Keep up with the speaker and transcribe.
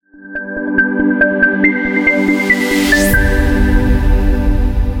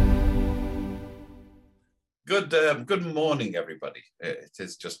good morning, everybody. It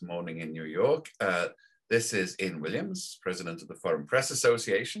is just morning in New York. This is Ian Williams, President of the Foreign Press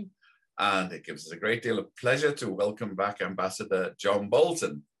Association, and it gives us a great deal of pleasure to welcome back Ambassador John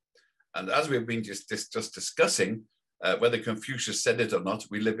Bolton. And as we've been just discussing, whether Confucius said it or not,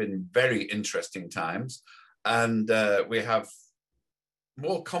 we live in very interesting times, and we have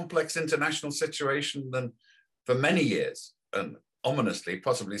more complex international situation than for many years, and ominously,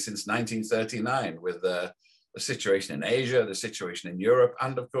 possibly since 1939, with the situation in Asia, the situation in Europe,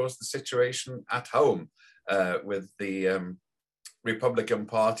 and of course, the situation at home with the Republican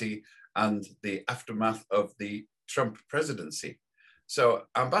Party and the aftermath of the Trump presidency. So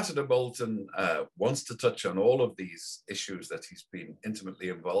Ambassador Bolton wants to touch on all of these issues that he's been intimately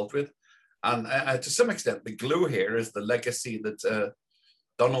involved with. And to some extent, the glue here is the legacy that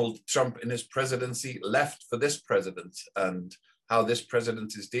Donald Trump in his presidency left for this president and how this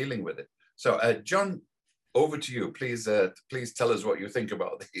president is dealing with it. So John, over to you. Please tell us what you think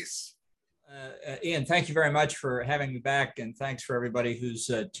about these. Ian, thank you very much for having me back, and thanks for everybody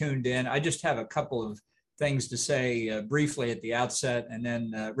who's tuned in. I just have a couple of things to say briefly at the outset, and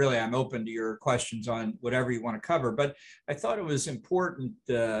then really I'm open to your questions on whatever you want to cover. But I thought it was important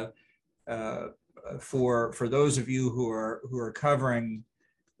for those of you who are covering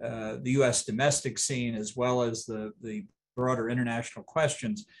the U.S. domestic scene as well as the broader international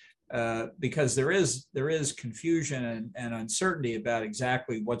questions, because there is confusion and uncertainty about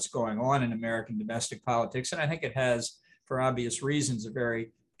exactly what's going on in American domestic politics. And I think it has, for obvious reasons, a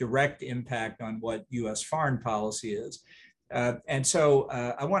very direct impact on what U.S. foreign policy is. And so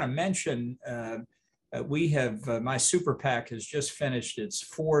I want to mention, we have, my super PAC has just finished its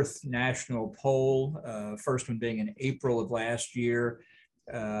 4th national poll, first one being in April of last year,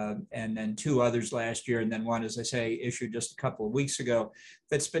 and then 2 others last year, and then one, as I say, issued just a couple of weeks ago,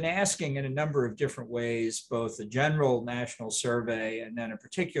 that's been asking in a number of different ways, both a general national survey and then a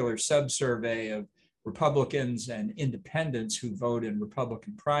particular sub-survey of Republicans and independents who vote in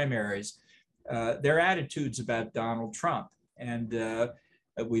Republican primaries, their attitudes about Donald Trump. And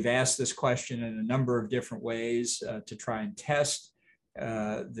we've asked this question in a number of different ways to try and test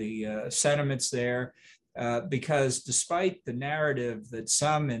the sentiments there. Because despite the narrative that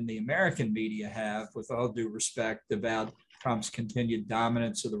some in the American media have, with all due respect, about Trump's continued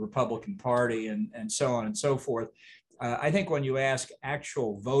dominance of the Republican Party and so on and so forth, I think when you ask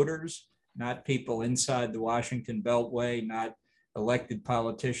actual voters, not people inside the Washington Beltway, not elected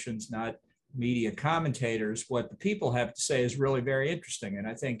politicians, not media commentators, what the people have to say is really very interesting. And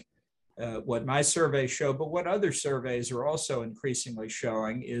I think what my surveys show, but what other surveys are also increasingly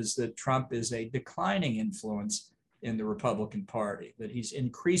showing, is that Trump is a declining influence in the Republican Party, that he's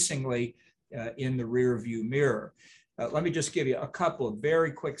increasingly in the rearview mirror. Let me just give you a couple of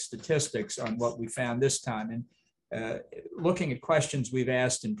very quick statistics on what we found this time. And looking at questions we've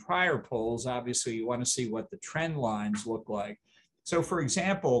asked in prior polls, obviously you want to see what the trend lines look like. So for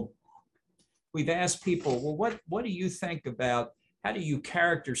example, we've asked people, well, what do you think about, how do you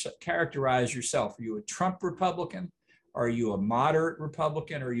characterize yourself? Are you a Trump Republican? Are you a moderate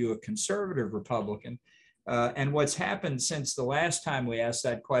Republican? Are you a conservative Republican? And what's happened since the last time we asked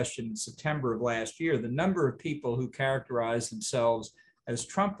that question in September of last year, the number of people who characterize themselves as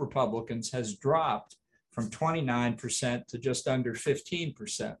Trump Republicans has dropped from 29% to just under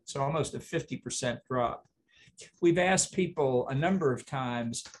 15%, so almost a 50% drop. We've asked people a number of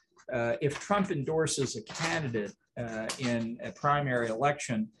times if Trump endorses a candidate in a primary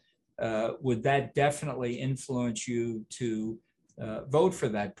election, would that definitely influence you to vote for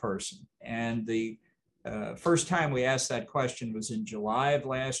that person? And the first time we asked that question was in July of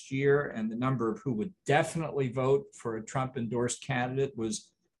last year, and the number of who would definitely vote for a Trump-endorsed candidate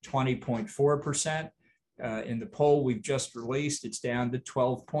was 20.4%. In the poll we've just released, it's down to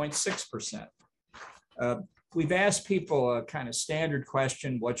 12.6%. We've asked people a kind of standard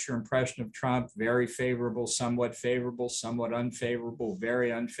question: what's your impression of Trump? Very favorable, somewhat unfavorable,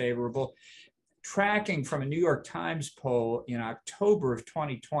 very unfavorable. Tracking from a New York Times poll in October of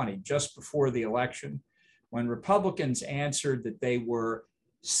 2020, just before the election, when Republicans answered that they were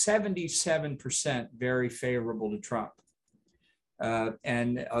 77% very favorable to Trump,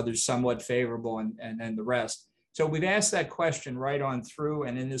 and others somewhat favorable, and then the rest. So we've asked that question right on through,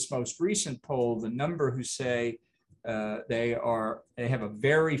 and in this most recent poll, the number who say they have a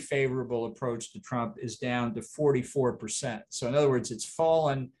very favorable approach to Trump is down to 44%. So in other words, it's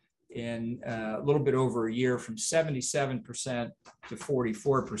fallen in a little bit over a year from 77% to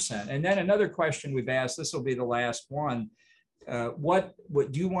 44%. And then another question we've asked, this will be the last one, what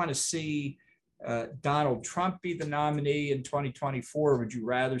do you want to see Donald Trump be the nominee in 2024? Or would you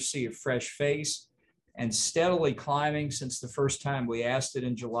rather see a fresh face? and steadily climbing since the first time we asked it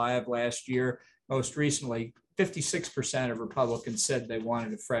in July of last year. Most recently, 56% of Republicans said they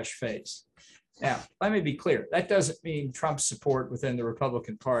wanted a fresh face. Now, let me be clear. That doesn't mean Trump's support within the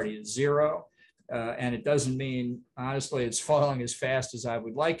Republican Party is zero. And it doesn't mean, honestly, it's falling as fast as I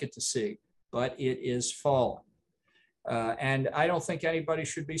would like it to see, but it is falling. And I don't think anybody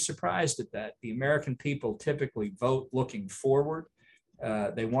should be surprised at that. The American people typically vote looking forward.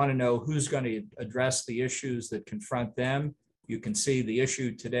 They want to know who's going to address the issues that confront them. You can see the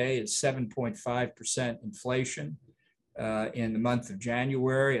issue today is 7.5% inflation in the month of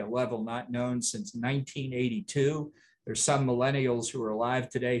January, a level not known since 1982. There's some millennials who are alive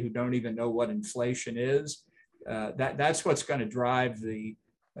today who don't even know what inflation is. That's what's going to drive the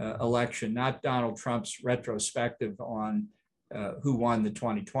election, not Donald Trump's retrospective on who won the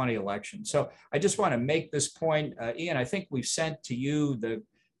 2020 election. So I just want to make this point. Ian, I think we've sent to you the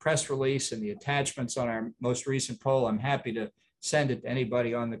press release and the attachments on our most recent poll. I'm happy to send it to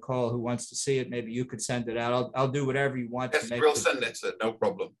anybody on the call who wants to see it. Maybe you could send it out. I'll do whatever you want. Yes, we'll send it, no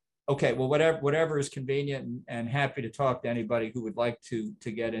problem. Okay, well, whatever is convenient, and happy to talk to anybody who would like to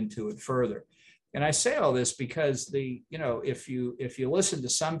get into it further. And I say all this because if you listen to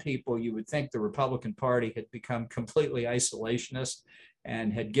some people, you would think the Republican Party had become completely isolationist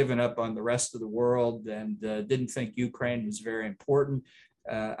and had given up on the rest of the world and didn't think Ukraine was very important.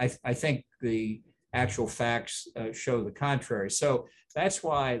 I think the actual facts show the contrary. So that's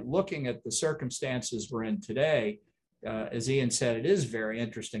why, looking at the circumstances we're in today, as Ian said, it is very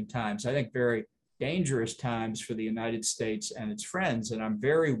interesting times. I think very dangerous times for the United States and its friends. And I'm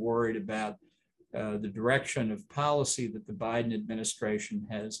very worried about the direction of policy that the Biden administration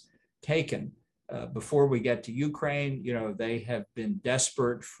has taken. Before we get to Ukraine, they have been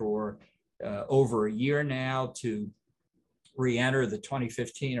desperate for over a year now to re-enter the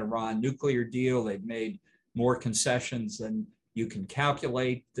 2015 Iran nuclear deal. They've made more concessions than you can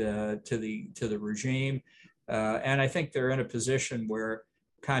calculate to the regime. And I think they're in a position where,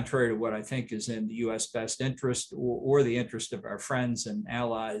 contrary to what I think is in the U.S. best interest or the interest of our friends and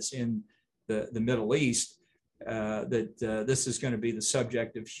allies in the Middle East, that this is going to be the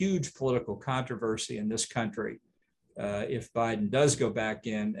subject of huge political controversy in this country if Biden does go back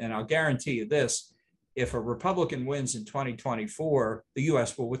in. And I'll guarantee you this: if a Republican wins in 2024, the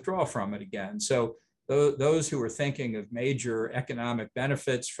U.S. will withdraw from it again. So those who are thinking of major economic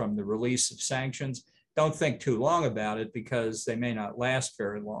benefits from the release of sanctions, don't think too long about it, because they may not last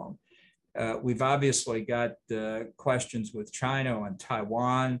very long. We've obviously got questions with China and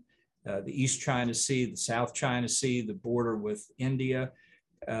Taiwan, the East China Sea, the South China Sea, the border with India.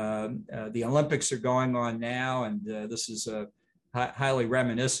 The Olympics are going on now, and this is highly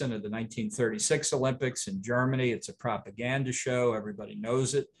reminiscent of the 1936 Olympics in Germany. It's a propaganda show. Everybody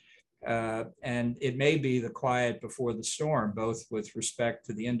knows it. And it may be the quiet before the storm, both with respect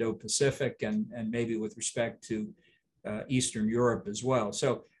to the Indo-Pacific and maybe with respect to Eastern Europe as well.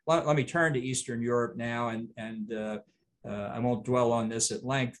 So let me turn to Eastern Europe now, and I won't dwell on this at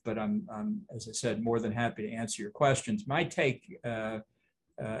length, but I'm, as I said, more than happy to answer your questions. My take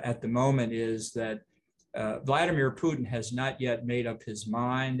at the moment is that Vladimir Putin has not yet made up his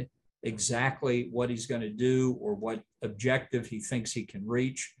mind exactly what he's going to do or what objective he thinks he can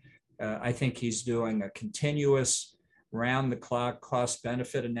reach. I think he's doing a continuous round-the-clock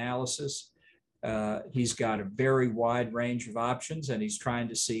cost-benefit analysis. He's got a very wide range of options, and he's trying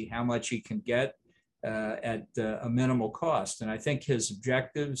to see how much he can get at a minimal cost. And I think his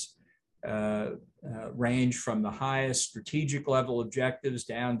objectives range from the highest strategic level objectives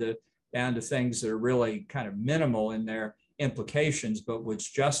down to things that are really kind of minimal in their implications, but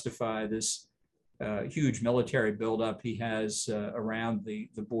which justify this huge military buildup he has around the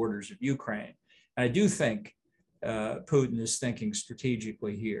borders of Ukraine. And I do think Putin is thinking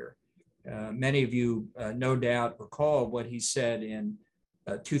strategically here. Many of you no doubt recall what he said in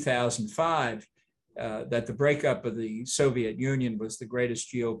 2005, that the breakup of the Soviet Union was the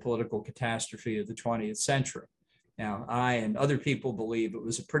greatest geopolitical catastrophe of the 20th century. Now, I and other people believe it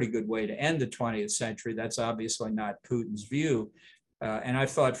was a pretty good way to end the 20th century. That's obviously not Putin's view. And I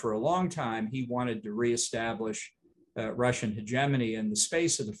thought for a long time he wanted to reestablish Russian hegemony in the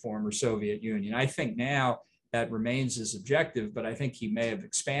space of the former Soviet Union. I think now that remains his objective, but I think he may have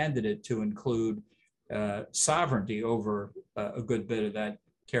expanded it to include sovereignty over a good bit of that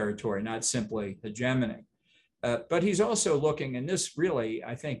territory, not simply hegemony. But he's also looking, and this really,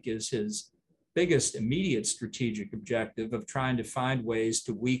 I think, is his biggest immediate strategic objective, of trying to find ways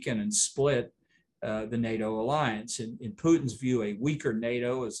to weaken and split the NATO alliance. In Putin's view, a weaker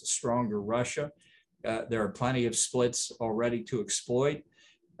NATO is a stronger Russia. There are plenty of splits already to exploit.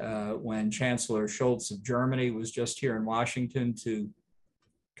 when Chancellor Scholz of Germany was just here in Washington to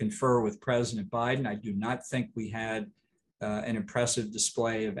confer with President Biden. I do not think we had an impressive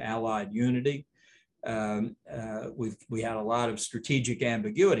display of allied unity. We had a lot of strategic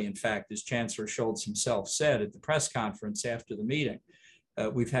ambiguity. In fact, as Chancellor Scholz himself said at the press conference after the meeting,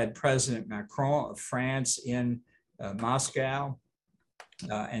 we've had President Macron of France in Moscow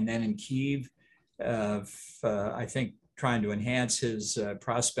and then in Kyiv, I think trying to enhance his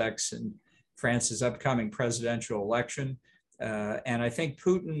prospects in France's upcoming presidential election. And I think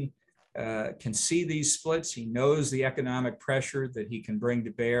Putin can see these splits. He knows the economic pressure that he can bring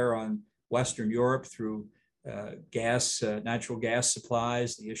to bear on Western Europe through natural gas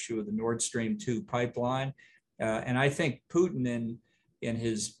supplies, the issue of the Nord Stream 2 pipeline. And I think Putin in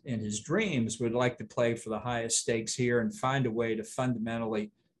his dreams would like to play for the highest stakes here and find a way to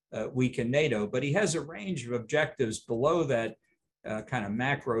fundamentally weaken NATO. But he has a range of objectives below that kind of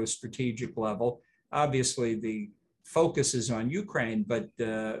macro strategic level. Obviously, the focus is on Ukraine, but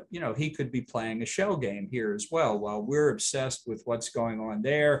he could be playing a shell game here as well. While we're obsessed with what's going on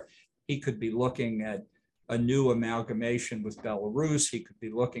there, he could be looking at a new amalgamation with Belarus. He could be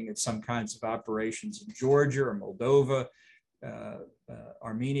looking at some kinds of operations in Georgia or Moldova,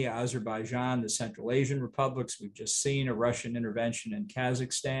 Armenia, Azerbaijan, the Central Asian republics. We've just seen a Russian intervention in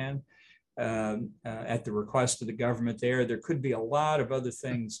Kazakhstan at the request of the government there. There could be a lot of other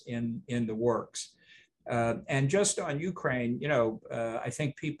things in the works. And just on Ukraine, I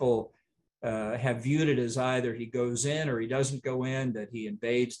think people have viewed it as either he goes in or he doesn't go in, that he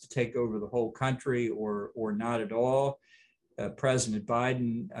invades to take over the whole country or not at all. President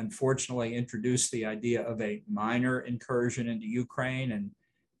Biden, unfortunately, introduced the idea of a minor incursion into Ukraine,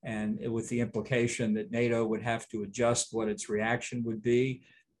 and with the implication that NATO would have to adjust what its reaction would be.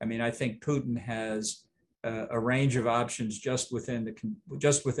 I mean, I think Putin has a range of options just within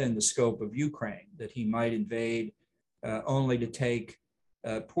the scope of Ukraine, that he might invade only to take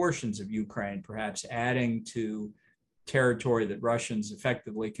portions of Ukraine, perhaps adding to territory that Russians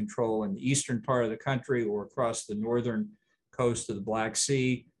effectively control in the eastern part of the country or across the northern coast of the Black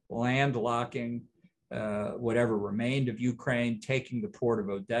Sea, landlocking whatever remained of Ukraine, taking the port of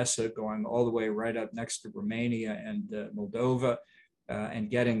Odessa, going all the way right up next to Romania and Moldova, and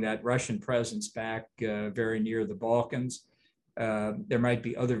getting that Russian presence back very near the Balkans. There might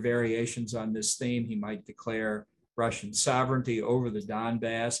be other variations on this theme. He might declare Russian sovereignty over the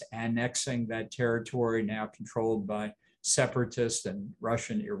Donbass, annexing that territory now controlled by separatist and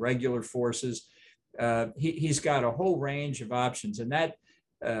Russian irregular forces. He's got a whole range of options, and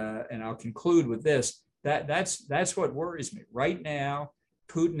and I'll conclude with this. That's what worries me right now.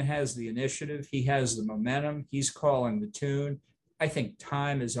 Putin has the initiative. He has the momentum. He's calling the tune. I think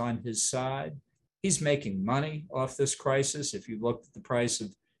time is on his side. He's making money off this crisis. If you look at the price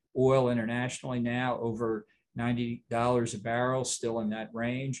of oil internationally now, over $90 a barrel, still in that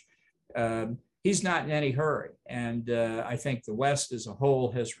range. He's not in any hurry. And I think the West as a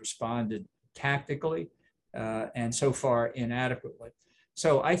whole has responded tactically and so far inadequately.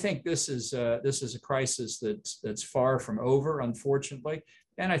 So I think this is a crisis that's far from over, unfortunately.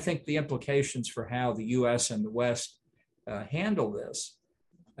 And I think the implications for how the US and the West handle this,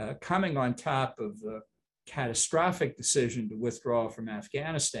 coming on top of the catastrophic decision to withdraw from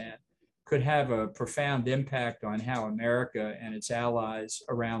Afghanistan, could have a profound impact on how America and its allies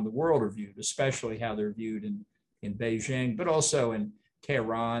around the world are viewed, especially how they're viewed in Beijing, but also in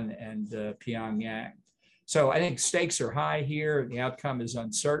Tehran and Pyongyang. So I think stakes are high here. The outcome is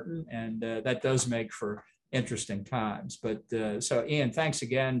uncertain, and that does make for interesting times. But so Ian, thanks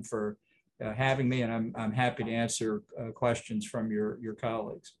again for having me, and I'm happy to answer questions from your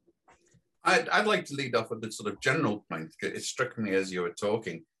colleagues. I'd like to lead off with the sort of general point. It struck me as you were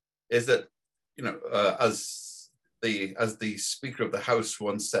talking, is that, as the Speaker of the House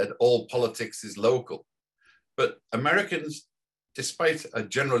once said, all politics is local. But Americans, despite a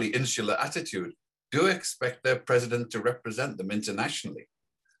generally insular attitude, do expect their president to represent them internationally.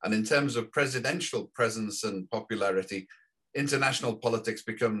 And in terms of presidential presence and popularity, international politics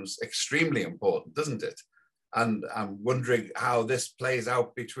becomes extremely important, doesn't it? And I'm wondering how this plays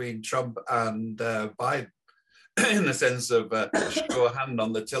out between Trump and Biden, in the sense of show a hand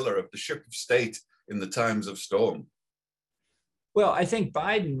on the tiller of the ship of state in the times of storm. Well, I think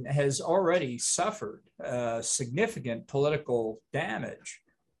Biden has already suffered significant political damage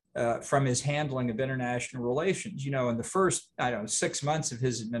from his handling of international relations. In the first, 6 months of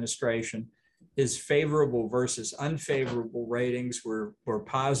his administration, his favorable versus unfavorable ratings were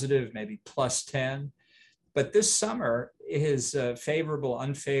positive, maybe +10. But this summer, his favorable,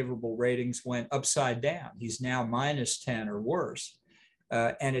 unfavorable ratings went upside down. He's now -10 or worse.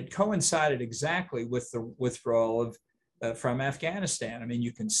 And it coincided exactly with the withdrawal from Afghanistan. I mean,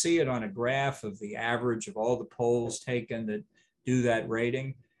 you can see it on a graph of the average of all the polls taken that do that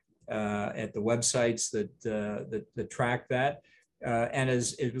rating at the websites that track that. And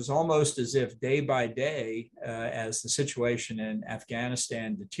it was almost as if day by day, as the situation in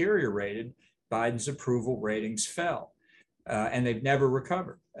Afghanistan deteriorated, Biden's approval ratings fell. And they've never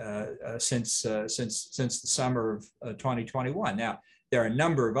recovered since the summer of 2021. Now, there are a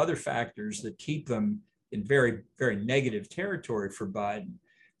number of other factors that keep them in very, very negative territory for Biden.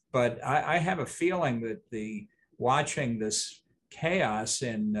 But I have a feeling that watching this chaos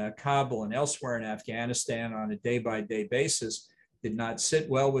in Kabul and elsewhere in Afghanistan on a day-by-day basis did not sit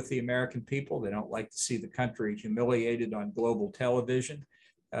well with the American people. They don't like to see the country humiliated on global television.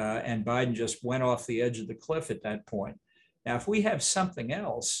 And Biden just went off the edge of the cliff at that point. Now, if we have something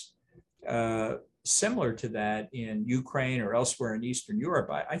else similar to that in Ukraine or elsewhere in Eastern Europe,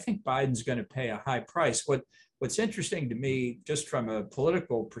 I think Biden's going to pay a high price. What's interesting to me, just from a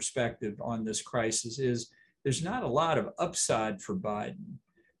political perspective on this crisis, is there's not a lot of upside for Biden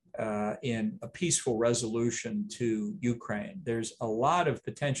in a peaceful resolution to Ukraine. There's a lot of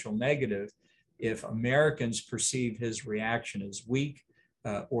potential negative if Americans perceive his reaction as weak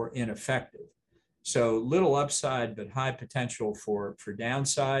or ineffective. So little upside, but high potential for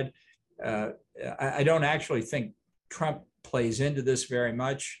downside. I don't actually think Trump plays into this very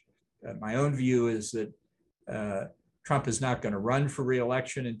much. My own view is that Trump is not going to run for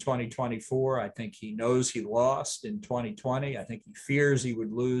re-election in 2024. I think he knows he lost in 2020. I think he fears he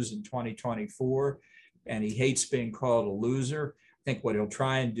would lose in 2024, and he hates being called a loser. I think what he'll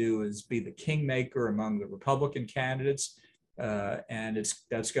try and do is be the kingmaker among the Republican candidates, and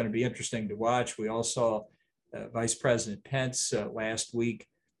that's going to be interesting to watch. We all saw Vice President Pence last week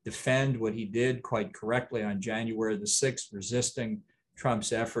defend what he did quite correctly on January the 6th, resisting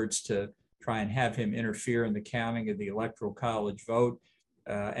Trump's efforts to try and have him interfere in the counting of the Electoral College vote.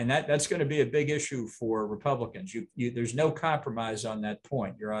 And that's going to be a big issue for Republicans. There's no compromise on that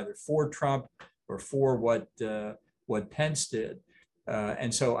point. You're either for Trump or for what Pence did.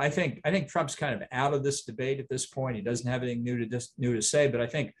 And so I think Trump's kind of out of this debate at this point. He doesn't have anything new to say, but I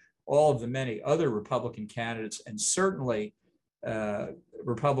think all of the many other Republican candidates, and certainly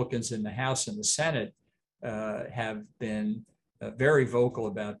Republicans in the House and the Senate, have been very vocal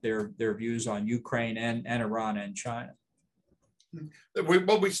about their views on Ukraine and Iran and China.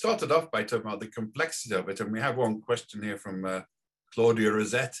 We started off by talking about the complexity of it, and we have one question here from Claudia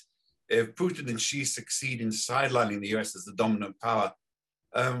Rosette. If Putin and Xi succeed in sidelining the US as the dominant power,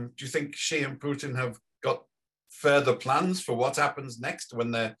 do you think Xi and Putin have got further plans for what happens next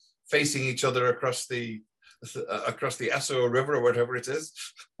when they're facing each other across the Esso River or whatever it is?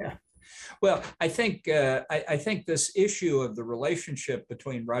 Yeah. Well, I think this issue of the relationship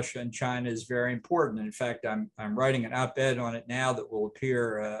between Russia and China is very important. In fact, I'm writing an op-ed on it now that will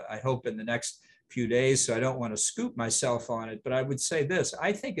appear, I hope, in the next few days. So I don't want to scoop myself on it, but I would say this: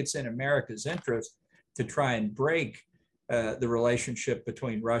 I think it's in America's interest to try and break the relationship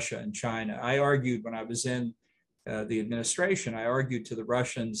between Russia and China. I argued when I was in the administration, I argued to the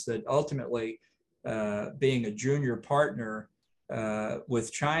Russians that ultimately being a junior partner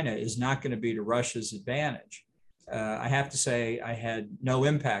with China is not going to be to Russia's advantage. I have to say I had no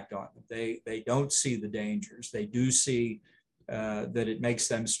impact on them. They don't see the dangers. They do see that it makes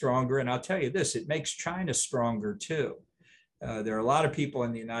them stronger. And I'll tell you this, it makes China stronger too. There are a lot of people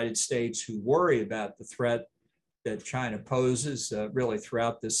in the United States who worry about the threat that China poses really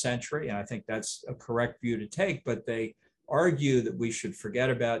throughout this century. And I think that's a correct view to take, but they argue that we should forget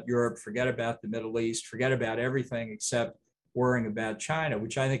about Europe, forget about the Middle East, forget about everything except worrying about China,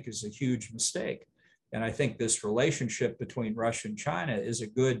 which I think is a huge mistake. And I think this relationship between Russia and China is a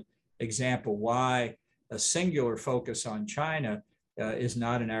good example why a singular focus on China is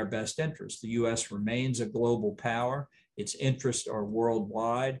not in our best interest. The US remains a global power. Its interests are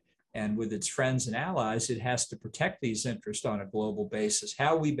worldwide. And with its friends and allies, it has to protect these interests on a global basis.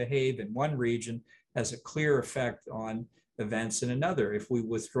 How we behave in one region has a clear effect on events in another. If we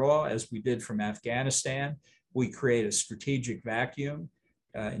withdraw, as we did from Afghanistan, we create a strategic vacuum,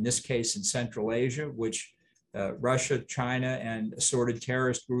 in this case in Central Asia, which Russia, China, and assorted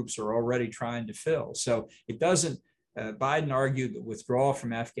terrorist groups are already trying to fill. So it doesn't, Biden argued that withdrawal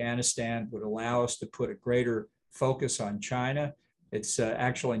from Afghanistan would allow us to put a greater focus on China. It's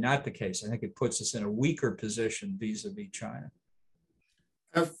actually not the case. I think it puts us in a weaker position vis-a-vis China.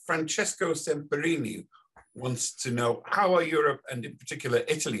 Francesco Semperini wants to know, how are Europe and in particular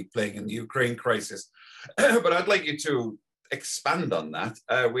Italy playing in the Ukraine crisis? But I'd like you to expand on that.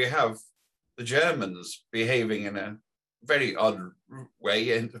 We have the Germans behaving in a very odd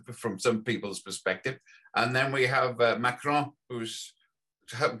way in, from some people's perspective. And then we have Macron, who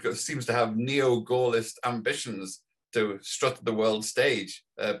seems to have neo-Gaullist ambitions to strut the world stage,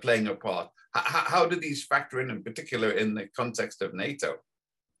 playing a part. How do these factor in particular, in the context of NATO?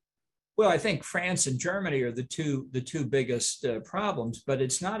 Well, I think France and Germany are the two biggest problems, but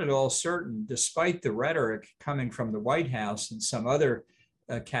it's not at all certain, despite the rhetoric coming from the White House and some other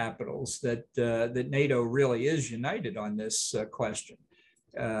capitals, that NATO really is united on this question.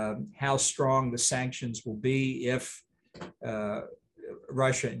 How strong the sanctions will be if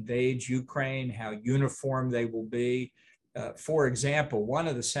Russia invades Ukraine, how uniform they will be. For example, one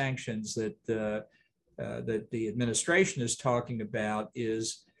of the sanctions that the administration is talking about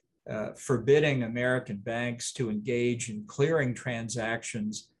is forbidding American banks to engage in clearing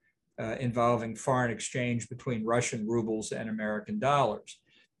transactions involving foreign exchange between Russian rubles and American dollars.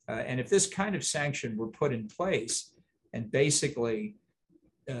 And if this kind of sanction were put in place and basically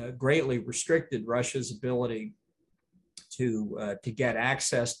greatly restricted Russia's ability to get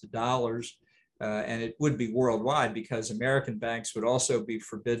access to dollars, and it would be worldwide, because American banks would also be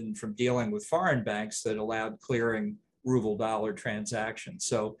forbidden from dealing with foreign banks that allowed clearing ruble dollar transactions.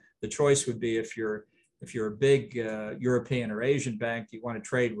 So the choice would be, if you're a big European or Asian bank, you want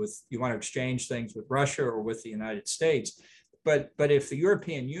to exchange things with Russia or with the United States. But if the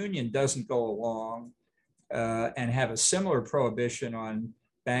European Union doesn't go along and have a similar prohibition on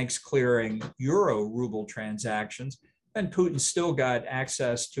banks clearing euro ruble transactions, then Putin's still got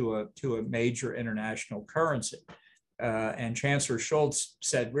access to a major international currency. And Chancellor Scholz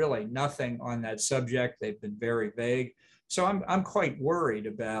said really nothing on that subject. They've been very vague. So I'm quite worried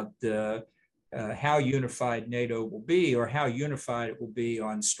about how unified NATO will be, or how unified it will be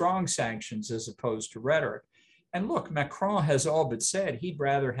on strong sanctions as opposed to rhetoric. And look, Macron has all but said he'd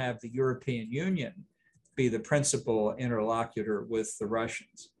rather have the European Union be the principal interlocutor with the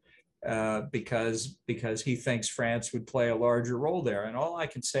Russians, because he thinks France would play a larger role there. And all I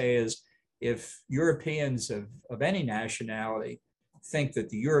can say is, if Europeans of any nationality think that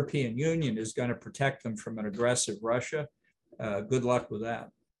the European Union is going to protect them from an aggressive Russia, good luck with that.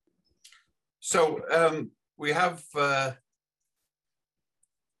 So we have a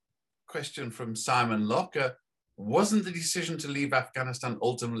question from Simon Locke. Wasn't the decision to leave Afghanistan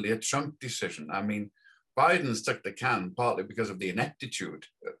ultimately a Trump decision? I mean, Biden stuck the can partly because of the ineptitude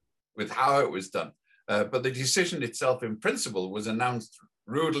with how it was done. But the decision itself in principle was announced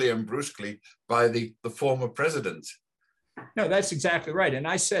rudely and brusquely by the former president. No, that's exactly right. And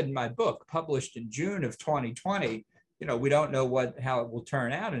I said in my book, published in June of 2020, we don't know how it will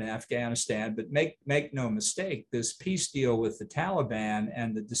turn out in Afghanistan, but make no mistake, this peace deal with the Taliban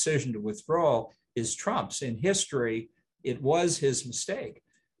and the decision to withdraw is Trump's. In history, it was his mistake.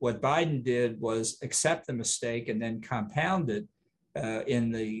 What Biden did was accept the mistake and then compound it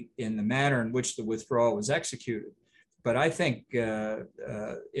in the manner in which the withdrawal was executed. But I think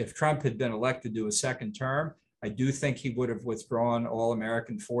if Trump had been elected to a second term, I do think he would have withdrawn all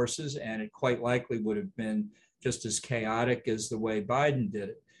American forces, and it quite likely would have been just as chaotic as the way Biden did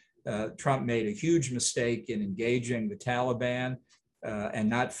it. Trump made a huge mistake in engaging the Taliban and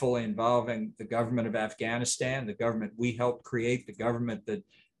not fully involving the government of Afghanistan, the government we helped create, the government that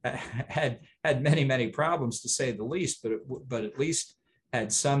had many, many problems, to say the least, but at least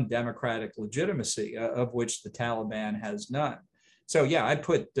had some democratic legitimacy, of which the Taliban has none. So yeah, I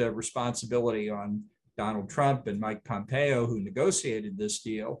put responsibility on Donald Trump and Mike Pompeo, who negotiated this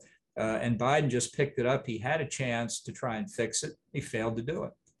deal, and Biden just picked it up. He had a chance to try and fix it. He failed to do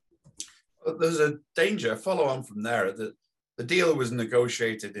it. There's a danger, follow on from there, that the deal was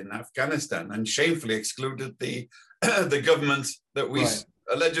negotiated in Afghanistan and shamefully excluded the government that we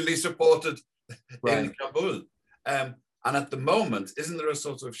allegedly supported in Kabul. And at the moment, isn't there a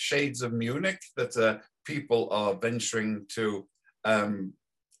sort of shades of Munich that people are venturing to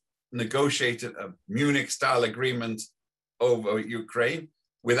negotiate a Munich-style agreement over Ukraine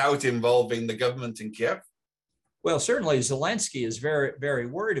without involving the government in Kiev? Well, certainly Zelensky is very, very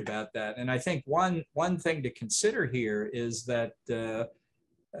worried about that. And I think one thing to consider here is that,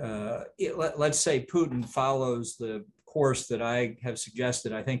 let's say Putin follows the course that I have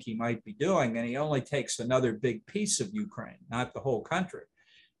suggested I think he might be doing, and he only takes another big piece of Ukraine, not the whole country.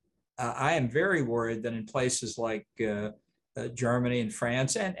 I am very worried that in places like Germany and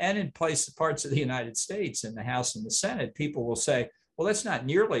France, and in parts of the United States, in the House and the Senate, people will say, well, that's not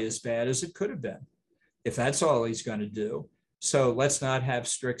nearly as bad as it could have been, if that's all he's going to do. So let's not have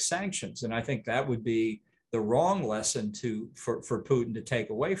strict sanctions. And I think that would be the wrong lesson for Putin to take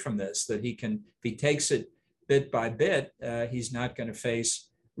away from this, that if he takes it bit by bit, he's not going to face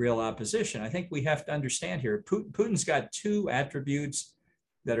real opposition. I think we have to understand here, Putin's got two attributes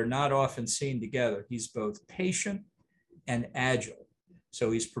that are not often seen together. He's both patient and agile.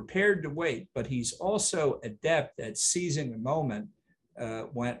 So he's prepared to wait, but he's also adept at seizing the moment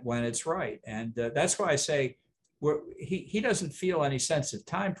when it's right. And that's why I say he doesn't feel any sense of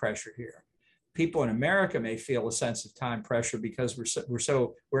time pressure here. People in America may feel a sense of time pressure because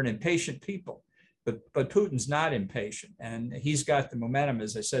we're an impatient people, but Putin's not impatient, and he's got the momentum.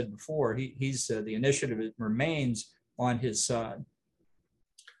 As I said before, he's the initiative remains on his side.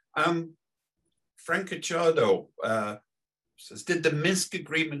 Frank Cacciardo says, did the Minsk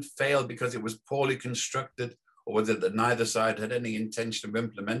agreement fail because it was poorly constructed, or was it that neither side had any intention of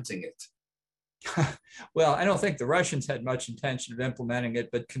implementing it? Well, I don't think the Russians had much intention of implementing it,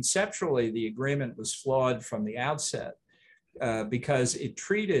 but conceptually, the agreement was flawed from the outset because it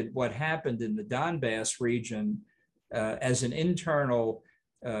treated what happened in the Donbass region as an internal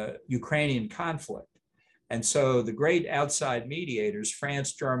Ukrainian conflict. And so the great outside mediators,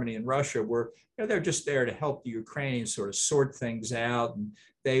 France, Germany, and Russia, were, they're just there to help the Ukrainians sort of sort things out. And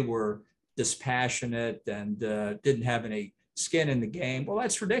they were dispassionate and didn't have any skin in the game. Well,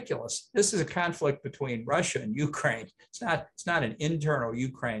 that's ridiculous. This is a conflict between Russia and Ukraine. It's not an internal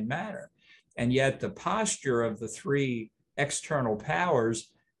Ukraine matter. And yet the posture of the three external powers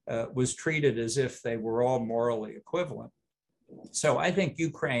was treated as if they were all morally equivalent. So I think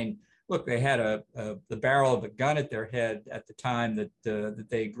Ukraine, look, they had the barrel of a gun at their head at the time that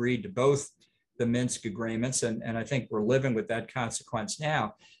they agreed to both the Minsk agreements, and I think we're living with that consequence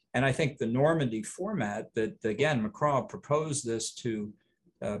now. And I think the Normandy format that, again, Macron proposed this to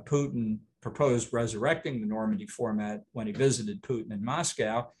Putin, proposed resurrecting the Normandy format when he visited Putin in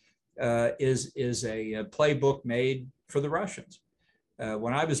Moscow, is a playbook made for the Russians.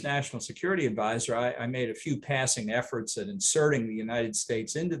 When I was national security advisor, I made a few passing efforts at inserting the United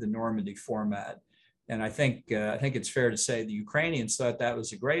States into the Normandy format. And I think it's fair to say the Ukrainians thought that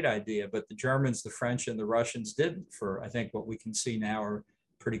was a great idea, but the Germans, the French, and the Russians didn't, for I think what we can see now are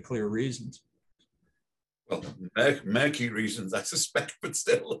pretty clear reasons. Well, murky reasons, I suspect, but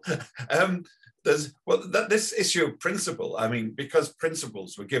still. This issue of principle, I mean, because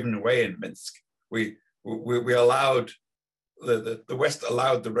principles were given away in Minsk, we allowed, the West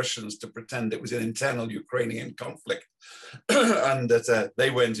allowed the Russians to pretend it was an internal Ukrainian conflict and that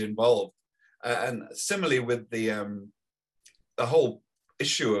they weren't involved. And similarly with the whole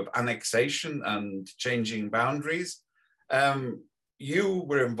issue of annexation and changing boundaries, you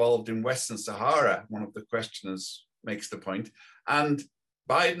were involved in Western Sahara, one of the questioners makes the point, and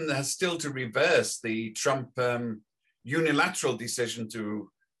Biden has still to reverse the Trump unilateral decision to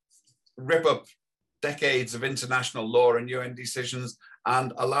rip up decades of international law and UN decisions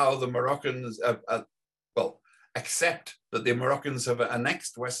and allow the Moroccans, accept that the Moroccans have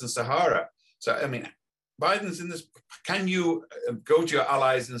annexed Western Sahara. So, I mean, Biden's in this, can you go to your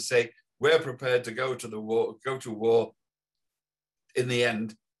allies and say, we're prepared to go to war in the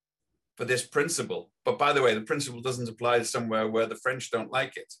end for this principle? But by the way, the principle doesn't apply somewhere where the French don't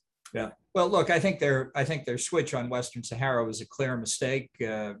like it. Yeah. Well, look, I think their switch on Western Sahara was a clear mistake.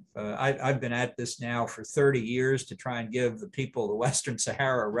 I've been at this now for 30 years to try and give the people of the Western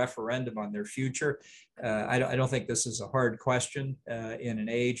Sahara a referendum on their future. I don't think this is a hard question in an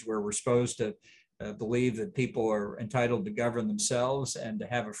age where we're supposed to believe that people are entitled to govern themselves and to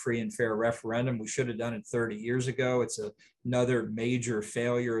have a free and fair referendum. We should have done it 30 years ago. It's another major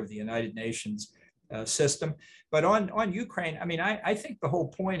failure of the United Nations system. But on Ukraine, I mean, I think the whole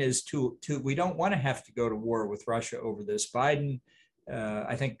point is we don't want to have to go to war with Russia over this. Biden,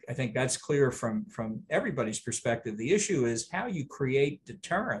 I think that's clear from everybody's perspective. The issue is how you create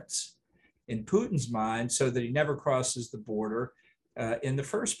deterrence in Putin's mind so that he never crosses the border in the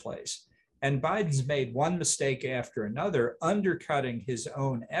first place. And Biden's made one mistake after another, undercutting his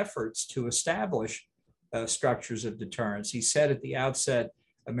own efforts to establish structures of deterrence. He said at the outset,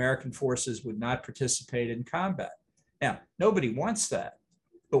 American forces would not participate in combat. Now, nobody wants that,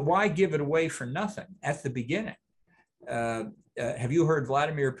 but why give it away for nothing at the beginning? Have you heard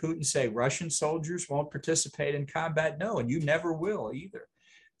Vladimir Putin say Russian soldiers won't participate in combat? No, and you never will either.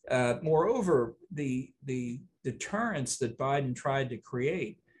 Moreover, the deterrence that Biden tried to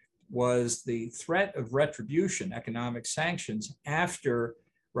create was the threat of retribution, economic sanctions, after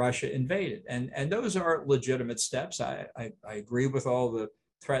Russia invaded. And those are legitimate steps. I agree with all the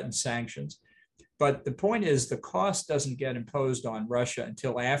threatened sanctions. But the point is the cost doesn't get imposed on Russia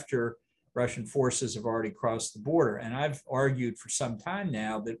until after Russian forces have already crossed the border. And I've argued for some time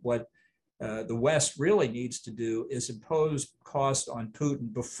now that what the West really needs to do is impose cost on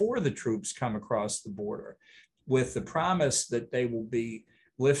Putin before the troops come across the border, with the promise that they will be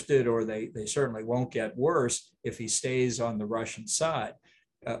lifted, or they certainly won't get worse if he stays on the Russian side.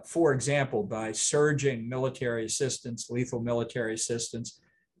 For example, by surging military assistance, lethal military assistance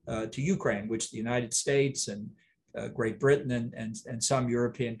to Ukraine, which the United States and Great Britain and some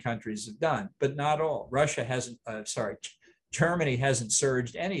European countries have done, but not all. Germany hasn't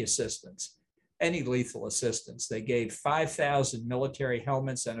surged any assistance, any lethal assistance. They gave 5,000 military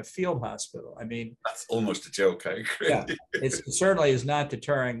helmets and a field hospital. I mean, that's almost a joke. I agree. Yeah, it certainly is not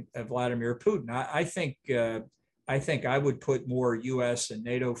deterring Vladimir Putin. I think I would put more U.S. and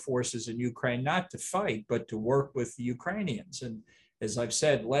NATO forces in Ukraine, not to fight, but to work with the Ukrainians. And as I've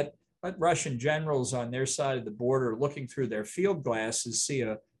said, let Russian generals on their side of the border, looking through their field glasses, see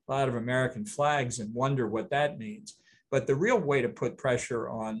a lot of American flags and wonder what that means. But the real way to put pressure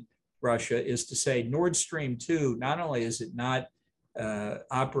on Russia is to say Nord Stream 2, not only is it not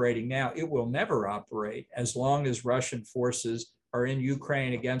operating now, it will never operate as long as Russian forces are in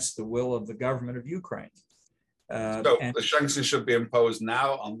Ukraine against the will of the government of Ukraine. So the sanctions should be imposed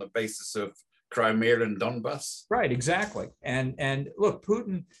now on the basis of Crimea and Donbass? Right, exactly. And look,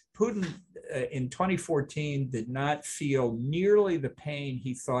 Putin in 2014 did not feel nearly the pain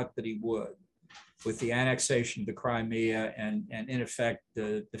he thought that he would with the annexation of the Crimea and in effect,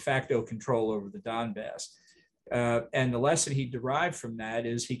 the de facto control over the Donbass. And the lesson he derived from that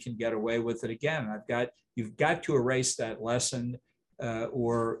is he can get away with it again. You've got to erase that lesson,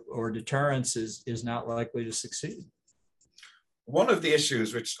 or deterrence is not likely to succeed. One of the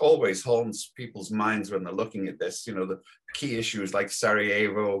issues which always haunts people's minds when they're looking at this, the key issues like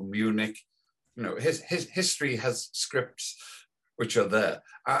Sarajevo, Munich, his history has scripts which are there.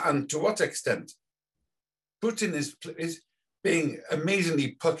 And to what extent Putin is being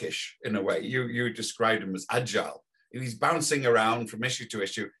amazingly puckish in a way. You described him as agile. He's bouncing around from issue to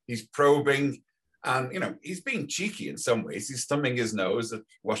issue. He's probing, and he's being cheeky in some ways. He's thumbing his nose at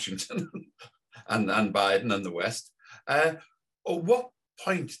Washington and Biden and the West. At what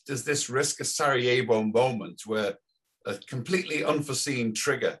point does this risk a Sarajevo moment where a completely unforeseen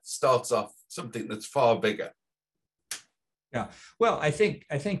trigger starts off something that's far bigger? Yeah, well, I think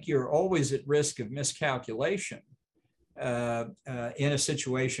you're always at risk of miscalculation in a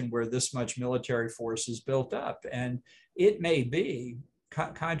situation where this much military force is built up. And it may be,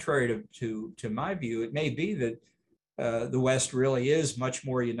 contrary to my view, it may be that the West really is much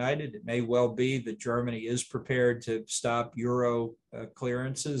more united. It may well be that Germany is prepared to stop Euro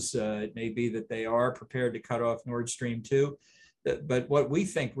clearances. It may be that they are prepared to cut off Nord Stream 2. But what we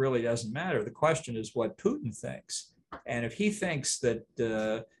think really doesn't matter. The question is what Putin thinks. And if he thinks that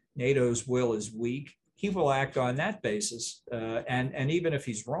NATO's will is weak, he will act on that basis. And even if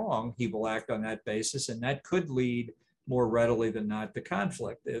he's wrong, he will act on that basis. And that could lead more readily than not to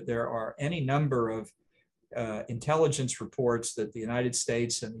conflict. There are any number of intelligence reports that the United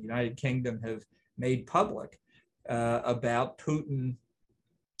States and the United Kingdom have made public about Putin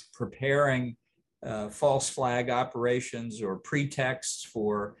preparing false flag operations or pretexts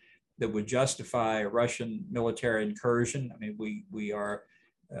that would justify a Russian military incursion. I mean, we are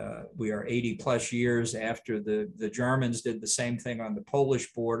 80 plus years after the Germans did the same thing on the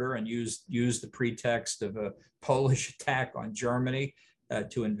Polish border and used the pretext of a Polish attack on Germany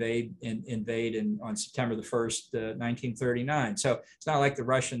to invade on September the 1st, 1939. So it's not like the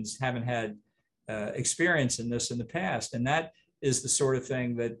Russians haven't had experience in this in the past. And that is the sort of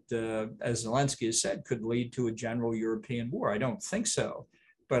thing that, as Zelensky has said, could lead to a general European war. I don't think so,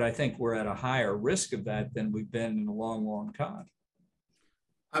 but I think we're at a higher risk of that than we've been in a long, long time.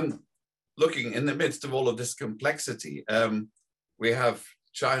 I'm looking in the midst of all of this complexity. We have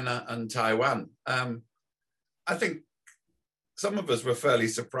China and Taiwan. I think some of us were fairly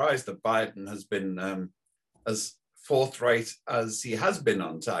surprised that Biden has been as forthright as he has been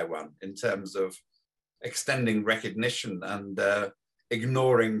on Taiwan in terms of extending recognition and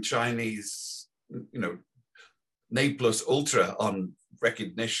ignoring Chinese, ne plus ultra on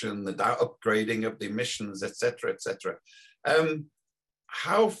recognition, the upgrading of the emissions, et cetera, et cetera.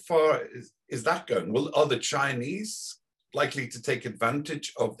 How far is that going? Are the Chinese likely to take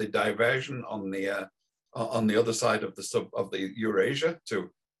advantage of the diversion on the other side of the Eurasia to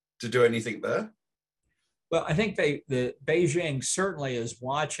do anything there? Well, I think the Beijing certainly is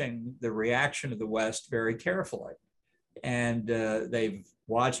watching the reaction of the West very carefully, and they've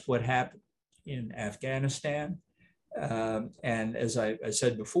watched what happened in Afghanistan, and as I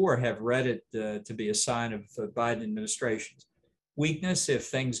said before, have read it to be a sign of the Biden administration's weakness. If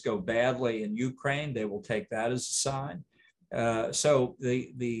things go badly in Ukraine, they will take that as a sign. So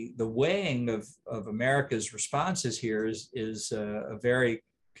the weighing of America's responses here is a very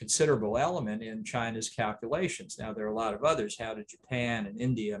considerable element in China's calculations. Now, there are a lot of others. How do Japan and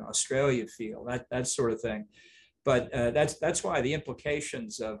India and Australia feel? That sort of thing. But that's why the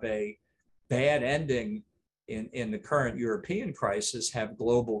implications of a bad ending in the current European crisis have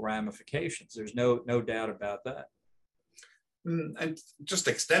global ramifications. There's no doubt about that. And just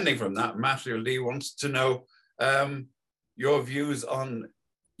extending from that, Matthew Lee wants to know your views on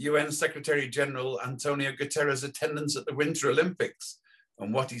UN Secretary General Antonio Guterres' attendance at the Winter Olympics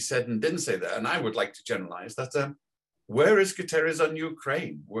and what he said and didn't say there. And I would like to generalize that. Where is Guterres on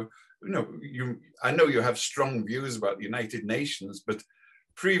Ukraine? I know you have strong views about the United Nations, but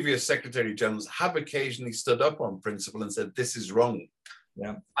previous Secretary Generals have occasionally stood up on principle and said, this is wrong.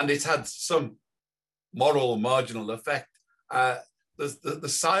 Yeah. And it's had some moral marginal effect. The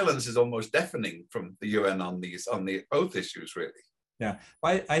silence is almost deafening from the UN on both issues, really. Yeah,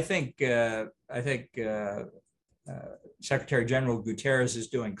 I think Secretary General Guterres is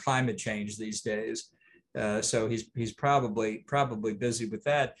doing climate change these days, so he's probably busy with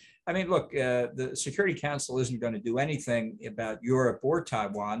that. I mean, look, the Security Council isn't going to do anything about Europe or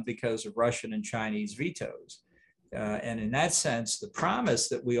Taiwan because of Russian and Chinese vetoes. And in that sense, the promise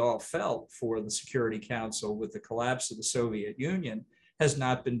that we all felt for the Security Council with the collapse of the Soviet Union has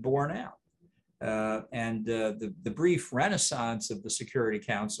not been borne out. The brief renaissance of the Security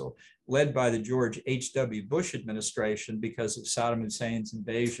Council, led by the George H.W. Bush administration because of Saddam Hussein's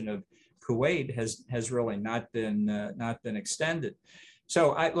invasion of Kuwait, has really not been extended.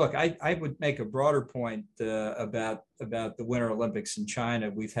 So I would make a broader point about the Winter Olympics in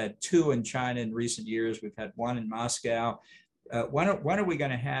China. We've had 2 in China in recent years. We've had 1 in Moscow. When are we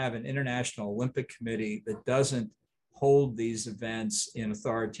going to have an International Olympic Committee that doesn't hold these events in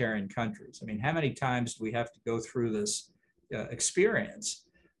authoritarian countries? I mean, how many times do we have to go through this experience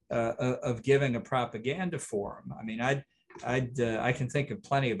of giving a propaganda forum? I mean, I can think of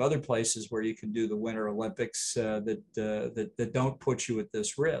plenty of other places where you can do the Winter Olympics that don't put you at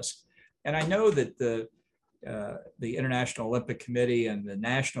this risk. And I know that the International Olympic Committee and the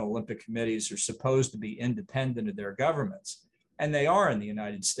National Olympic Committees are supposed to be independent of their governments. And they are in the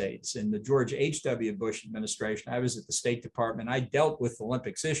United States. In the George H.W. Bush administration, I was at the State Department. I dealt with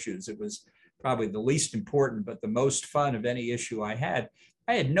Olympics issues. It was probably the least important, but the most fun of any issue I had.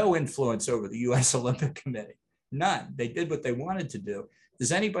 I had no influence over the U.S. Olympic Committee. None. They did what they wanted to do.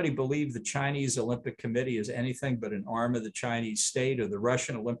 Does anybody believe the Chinese Olympic Committee is anything but an arm of the Chinese state or the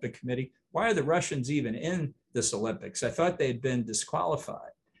Russian Olympic Committee? Why are the Russians even in this Olympics? I thought they had been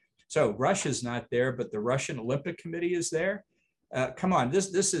disqualified. So Russia's not there, but the Russian Olympic Committee is there. Come on,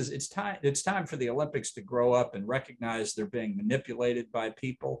 it's time for the Olympics to grow up and recognize they're being manipulated by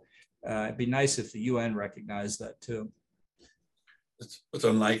people. It'd be nice if the UN recognized that too. It's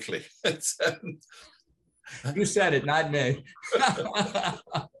unlikely. You said it, not me.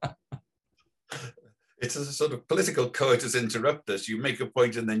 It's a sort of political coitus interruptus. You make a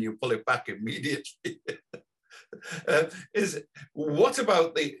point and then you pull it back immediately. What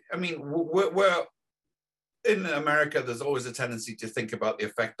about we're in America, there's always a tendency to think about the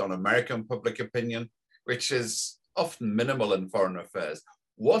effect on American public opinion, which is often minimal in foreign affairs.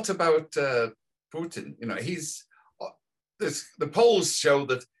 What about Putin? You know, the polls show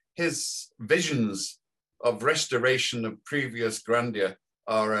that his visions of restoration of previous grandeur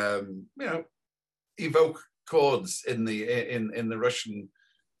are, evoke chords in the Russian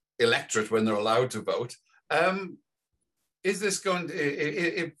electorate when they're allowed to vote. Is this going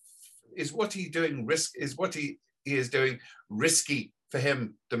to? Is what he is doing risky for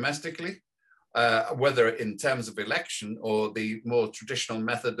him domestically, whether in terms of election or the more traditional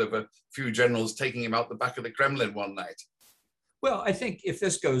method of a few generals taking him out the back of the Kremlin one night? Well, I think if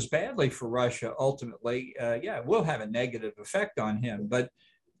this goes badly for Russia, ultimately, it will have a negative effect on him. But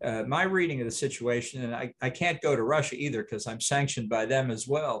my reading of the situation, and I can't go to Russia either because I'm sanctioned by them as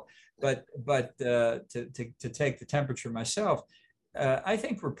well. But to take the temperature myself, I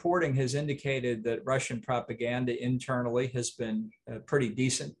think reporting has indicated that Russian propaganda internally has been pretty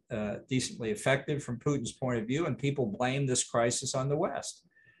decently effective from Putin's point of view, and people blame this crisis on the West.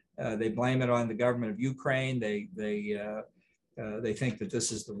 They blame it on the government of Ukraine. They think that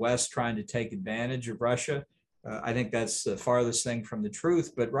this is the West trying to take advantage of Russia. I think that's the farthest thing from the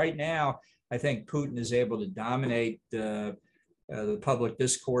truth. But right now, I think Putin is able to dominate the public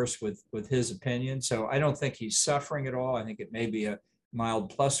discourse with his opinion. So I don't think he's suffering at all. I think it may be a mild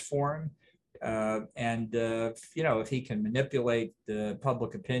plus for him. If he can manipulate the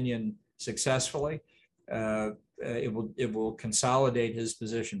public opinion successfully, it will consolidate his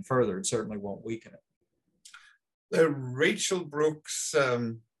position further. It certainly won't weaken it. Rachel Brooks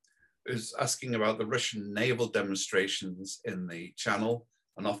is asking about the Russian naval demonstrations in the Channel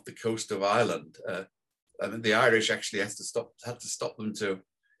and off the coast of Ireland. I mean, the Irish actually had to stop them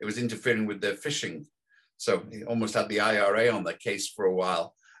it was interfering with their fishing. So he almost had the IRA on their case for a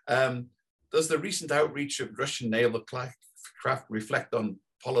while. Does the recent outreach of Russian naval craft reflect on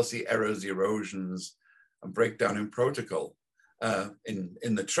policy errors, erosions, and breakdown in protocol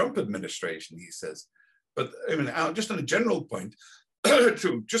in the Trump administration, he says? But I mean, just on a general point,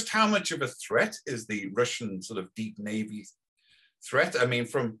 to just how much of a threat is the Russian sort of deep Navy threat? I mean,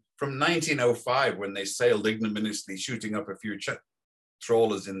 from 1905, when they sailed ignominiously, shooting up a few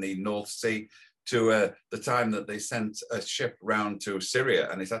trawlers in the North Sea, to the time that they sent a ship round to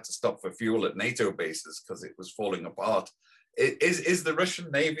Syria and it had to stop for fuel at NATO bases because it was falling apart. Is the Russian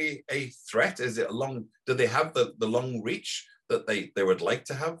Navy a threat? Is it do they have the long reach that they would like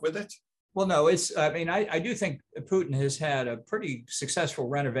to have with it? Well, no, I do think Putin has had a pretty successful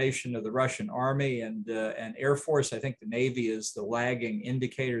renovation of the Russian army and Air Force. I think the Navy is the lagging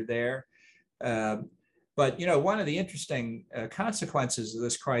indicator there. But, one of the interesting consequences of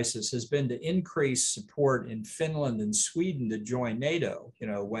this crisis has been to increase support in Finland and Sweden to join NATO.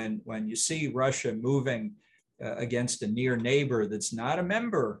 When you see Russia moving against a near neighbor that's not a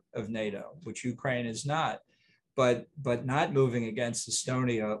member of NATO, which Ukraine is not, but not moving against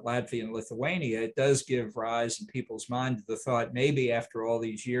Estonia, Latvia, and Lithuania, it does give rise in people's mind to the thought maybe after all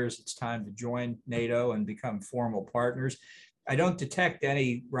these years, it's time to join NATO and become formal partners. I don't detect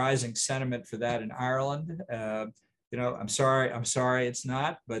any rising sentiment for that in Ireland. I'm sorry it's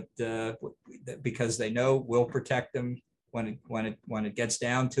not, but because they know we'll protect them when it gets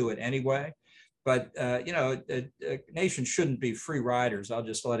down to it anyway. But a nation shouldn't be free riders. I'll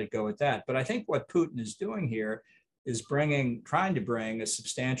just let it go at that. But I think what Putin is doing here is trying to bring a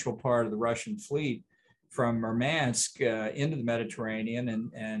substantial part of the Russian fleet from Murmansk into the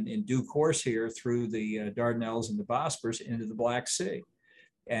Mediterranean and in due course here through the Dardanelles and the Bosporus into the Black Sea.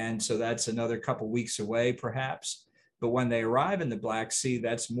 And so that's another couple of weeks away, perhaps. But when they arrive in the Black Sea,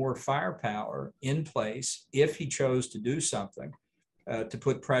 that's more firepower in place if he chose to do something to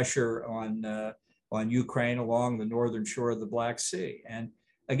put pressure on Ukraine along the northern shore of the Black Sea. And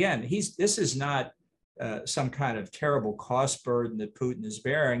again, this is not some kind of terrible cost burden that Putin is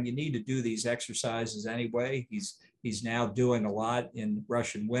bearing. You need to do these exercises anyway. He's now doing a lot in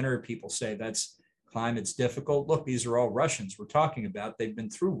Russian winter. People say climate's difficult. Look, these are all Russians we're talking about. They've been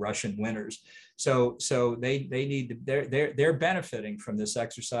through Russian winters. So they need to, they're benefiting from this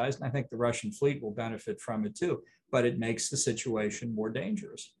exercise. And I think the Russian fleet will benefit from it too, but it makes the situation more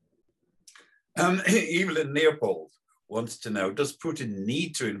dangerous. Evelyn Leopold wants to know, does Putin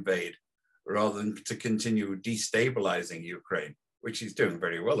need to invade rather than to continue destabilizing Ukraine, which he's doing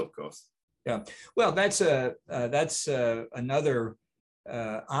very well, of course? Yeah, well, that's another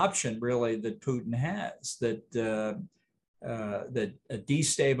option really that Putin has, that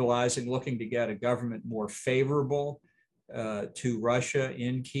destabilizing, looking to get a government more favorable to Russia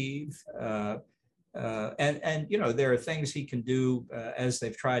in Kyiv. And there are things he can do as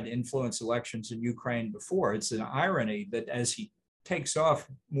they've tried to influence elections in Ukraine before. It's an irony that as he takes off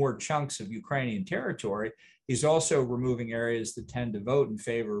more chunks of Ukrainian territory, he's also removing areas that tend to vote in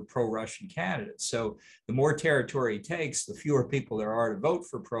favor of pro-Russian candidates. So the more territory he takes, the fewer people there are to vote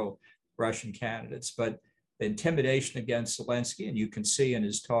for pro-Russian candidates. But the intimidation against Zelensky, and you can see in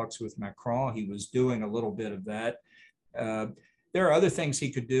his talks with Macron, he was doing a little bit of that. There are other things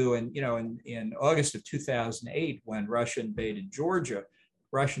he could do. And, in August of 2008, when Russia invaded Georgia,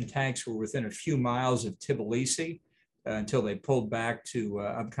 Russian tanks were within a few miles of Tbilisi until they pulled back to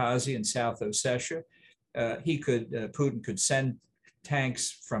Abkhazia and South Ossetia. Putin could send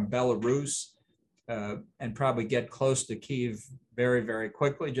tanks from Belarus and probably get close to Kyiv very, very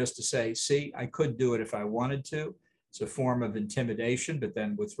quickly just to say, see, I could do it if I wanted to. It's a form of intimidation, but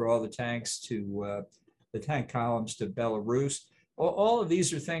then withdraw the tanks to the tank columns to Belarus. All of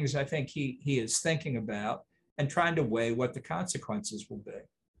these are things I think he is thinking about and trying to weigh what the consequences will be.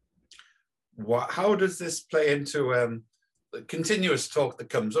 How does this play into the continuous talk that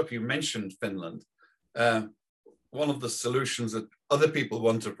comes up? You mentioned Finland. One of the solutions that other people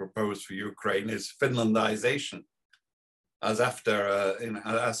want to propose for Ukraine is Finlandization, as after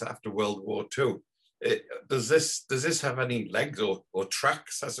World War II. Does this have any legs or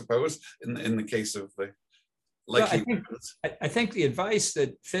tracks, I suppose, in the case of likely? Well, I think the advice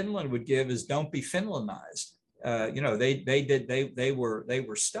that Finland would give is don't be Finlandized. They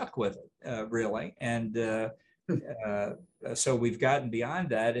were stuck with it really, and so we've gotten beyond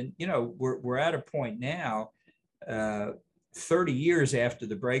that, and we're at a point now, 30 years after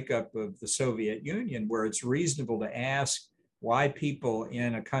the breakup of the Soviet Union, where it's reasonable to ask why people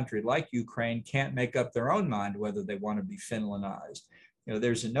in a country like Ukraine can't make up their own mind whether they want to be Finlandized.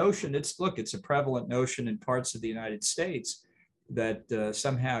 there's a notion, it's a prevalent notion in parts of the United States that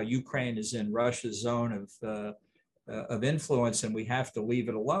somehow Ukraine is in Russia's zone of influence and we have to leave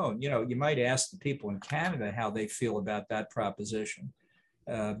it alone. You might ask the people in Canada how they feel about that proposition.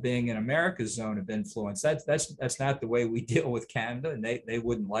 Being in America's zone of influence, that's not the way we deal with Canada, and they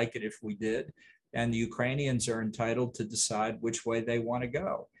wouldn't like it if we did. And the Ukrainians are entitled to decide which way they want to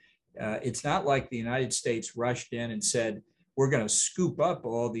go. It's not like the United States rushed in and said, we're going to scoop up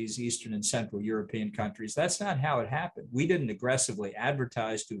all these Eastern and Central European countries. That's not how it happened. We didn't aggressively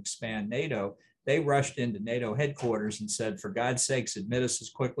advertise to expand NATO. They rushed into NATO headquarters and said, for God's sakes, admit us as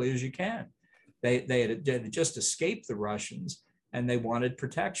quickly as you can. They had just escaped the Russians and they wanted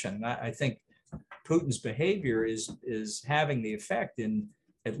protection. And I think Putin's behavior is having the effect in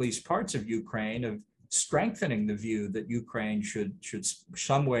at least parts of Ukraine of strengthening the view that Ukraine should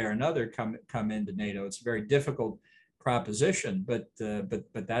some way or another come into NATO. It's a very difficult proposition, but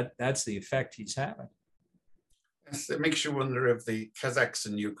that's the effect he's having. Yes, it makes you wonder if the Kazakhs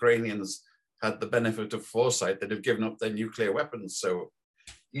and Ukrainians had the benefit of foresight that have given up their nuclear weapons so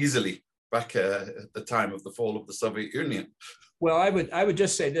easily back at the time of the fall of the Soviet Union. Well, I would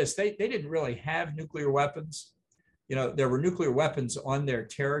just say this: they didn't really have nuclear weapons. There were nuclear weapons on their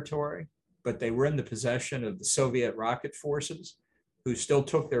territory, but they were in the possession of the Soviet rocket forces, who still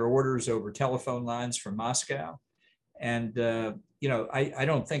took their orders over telephone lines from Moscow. And, I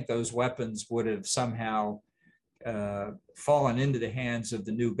don't think those weapons would have somehow fallen into the hands of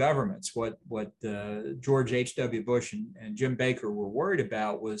the new governments. What George H.W. Bush and Jim Baker were worried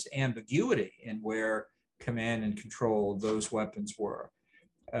about was ambiguity in where command and control of those weapons were.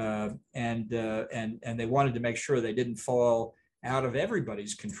 And they wanted to make sure they didn't fall out of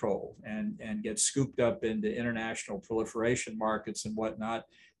everybody's control and get scooped up into international proliferation markets and whatnot.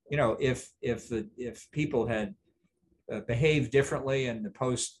 If people had behaved differently in the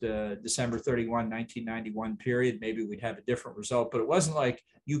post December 31, 1991 period, maybe we'd have a different result. But it wasn't like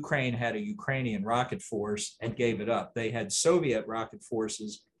Ukraine had a Ukrainian rocket force and gave it up. They had Soviet rocket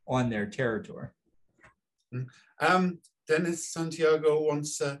forces on their territory. Dennis Santiago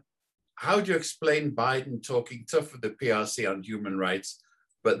wants, how do you explain Biden talking tough with the PRC on human rights,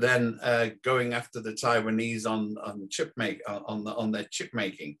 but then going after the Taiwanese on their chip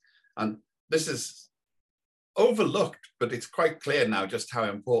making? And this is overlooked, but it's quite clear now just how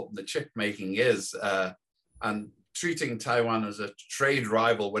important the chip making is, and treating Taiwan as a trade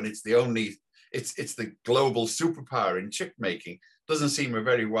rival when it's the global superpower in chip making doesn't seem a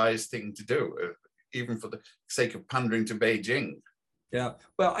very wise thing to do, even for the sake of pandering to Beijing. Yeah,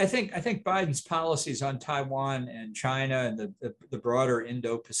 well, I think Biden's policies on Taiwan and China and the broader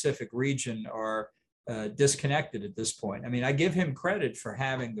Indo-Pacific region are disconnected at this point. I mean, I give him credit for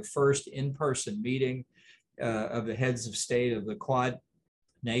having the first in-person meeting of the heads of state of the Quad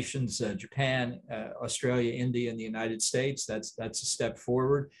nations, Japan, Australia, India, and the United States. That's a step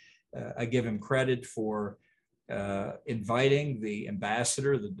forward. I give him credit for inviting the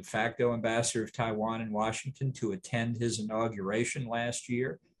ambassador, the de facto ambassador of Taiwan in Washington, to attend his inauguration last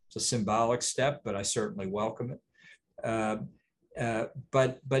year. It's a symbolic step, but I certainly welcome it.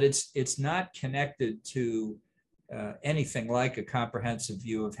 But it's not connected to anything like a comprehensive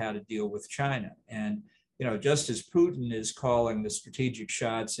view of how to deal with China. And just as Putin is calling the strategic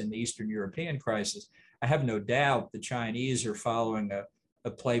shots in the Eastern European crisis, I have no doubt the Chinese are following a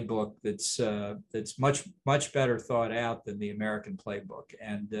playbook that's much better thought out than the American playbook.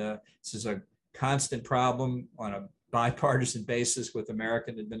 And this is a constant problem on a bipartisan basis with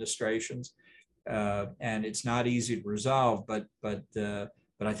American administrations, and it's not easy to resolve. But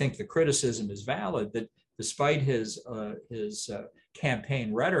I think the criticism is valid that despite his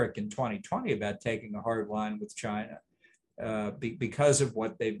campaign rhetoric in 2020 about taking a hard line with China, because of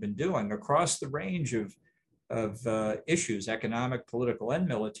what they've been doing across the range of issues, economic, political, and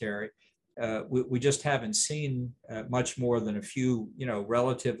military, we just haven't seen much more than a few,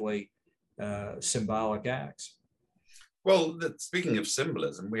 relatively symbolic acts. Well, speaking of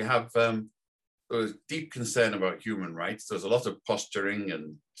symbolism, we have there was deep concern about human rights. There's a lot of posturing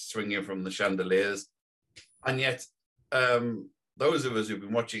and swinging from the chandeliers. And yet, those of us who've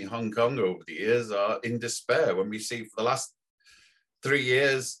been watching Hong Kong over the years are in despair when we see for the last 3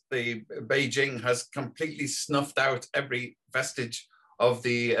 years, Beijing has completely snuffed out every vestige of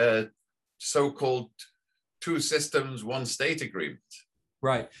the so-called two systems, one state agreement.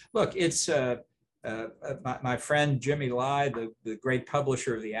 Right. Look, it's my friend Jimmy Lai, the great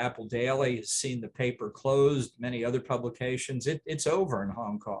publisher of the Apple Daily, has seen the paper closed. Many other publications. It's over in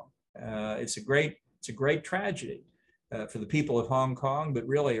Hong Kong. It's a great tragedy for the people of Hong Kong, but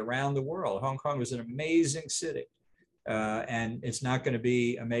really around the world. Hong Kong was an amazing city. and it's not going to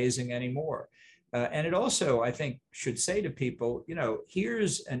be amazing anymore. And it also, I think, should say to people, you know,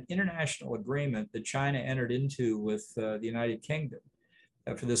 here's an international agreement that China entered into with the United Kingdom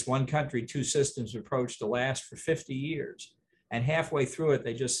for this one country, two systems approach to last for 50 years. And halfway through it,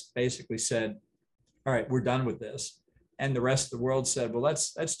 they just basically said, all right, we're done with this. And the rest of the world said, well,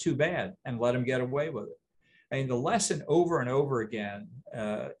 that's too bad, and let them get away with it. I mean, the lesson over and over again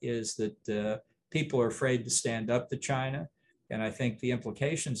is that people are afraid to stand up to China. And I think the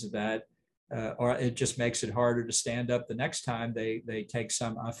implications of that or it just makes it harder to stand up the next time they take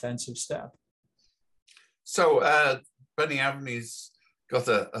some offensive step. So Benny Avney's got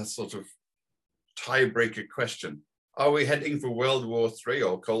a sort of tiebreaker question. Are we heading for World War III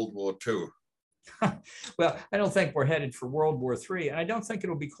or Cold War II? Well, I don't think we're headed for World War III, and I don't think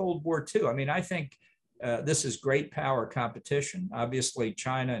it'll be Cold War II. I mean, I think this is great power competition. Obviously,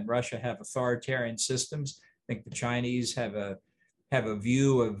 China and Russia have authoritarian systems. I think the Chinese have a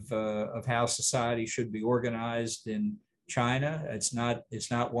view of how society should be organized in China. It's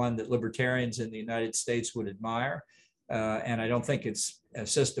not one that libertarians in the United States would admire. And I don't think it's a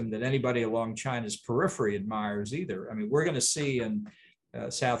system that anybody along China's periphery admires either. I mean, we're going to see in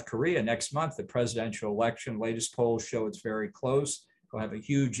South Korea next month, the presidential election. Latest polls show it's very close. It'll have a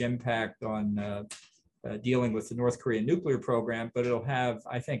huge impact on dealing with the North Korean nuclear program, but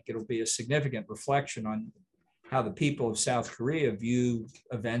I think it'll be a significant reflection on how the people of South Korea view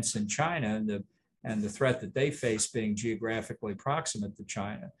events in China and the threat that they face being geographically proximate to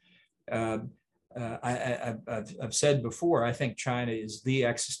China. I've said before, I think China is the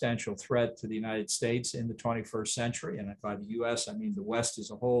existential threat to the United States in the 21st century. And by the US, I mean the West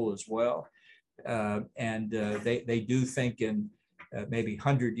as a whole as well. They do think in maybe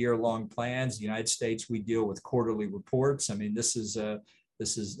 100-year-long plans. The United States, we deal with quarterly reports. I mean, this is a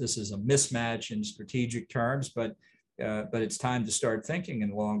mismatch in strategic terms, but it's time to start thinking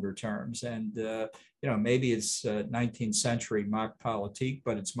in longer terms. And maybe it's 19th century mock politique,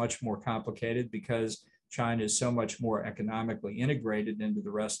 but it's much more complicated because China is so much more economically integrated into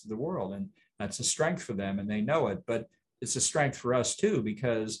the rest of the world, and that's a strength for them, and they know it. But it's a strength for us too,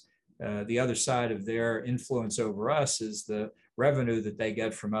 because the other side of their influence over us is the revenue that they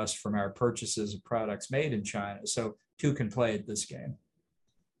get from us from our purchases of products made in China. So two can play at this game.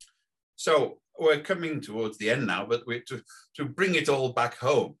 So we're coming towards the end now, but to bring it all back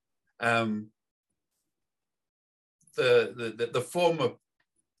home, the form of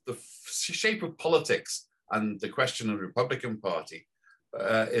the shape of politics and the question of the Republican Party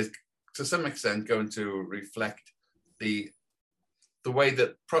is to some extent going to reflect the way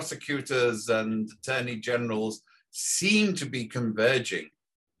that prosecutors and attorney generals seem to be converging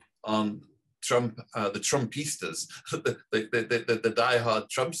on Trump, the Trumpistas, the diehard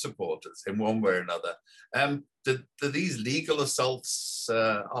Trump supporters in one way or another. Do these legal assaults,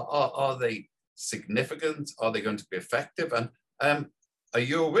 are they significant? Are they going to be effective? And are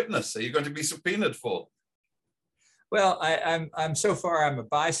you a witness? Are you going to be subpoenaed for? Well, I'm so far I'm a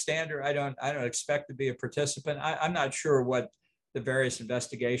bystander. I don't expect to be a participant. I'm not sure what the various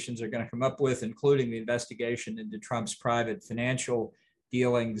investigations are going to come up with, including the investigation into Trump's private financial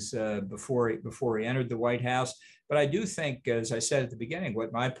dealings before he entered the White House. But I do think, as I said at the beginning,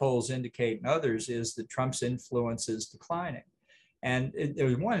 what my polls indicate and others is that Trump's influence is declining. And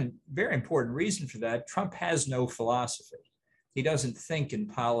there's one very important reason for that. Trump has no philosophy. He doesn't think in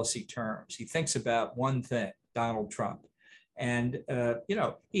policy terms. He thinks about one thing, Donald Trump. And,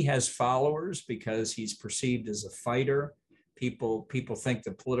 he has followers because he's perceived as a fighter. People think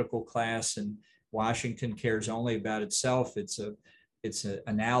the political class in Washington cares only about itself. It's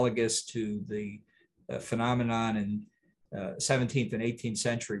analogous to the phenomenon in 17th and 18th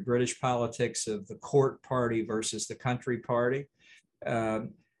century British politics of the court party versus the country party.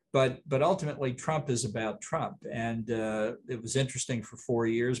 But ultimately, Trump is about Trump, and it was interesting for 4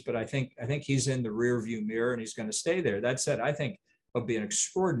 years. But I think he's in the rearview mirror, and he's going to stay there. That said, I think it'll be an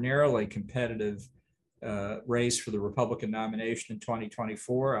extraordinarily competitive race for the Republican nomination in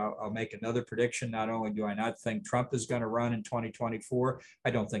 2024. I'll make another prediction. Not only do I not think Trump is going to run in 2024,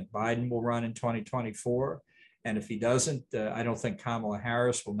 I don't think Biden will run in 2024. And if he doesn't, I don't think Kamala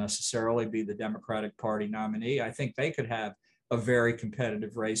Harris will necessarily be the Democratic Party nominee. I think they could have a very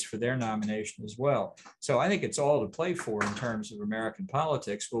competitive race for their nomination as well. So I think it's all to play for in terms of American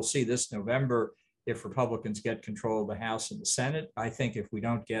politics. We'll see this November if Republicans get control of the House and the Senate. I think if we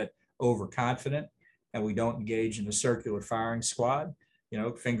don't get overconfident and we don't engage in a circular firing squad,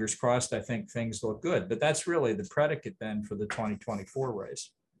 fingers crossed, I think things look good. But that's really the predicate then for the 2024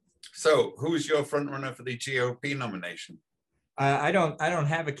 race. So who's your front runner for the GOP nomination? I don't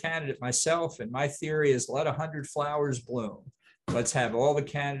have a candidate myself, and my theory is let 100 flowers bloom. Let's have all the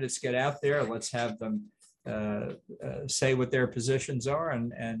candidates get out there. Let's have them say what their positions are,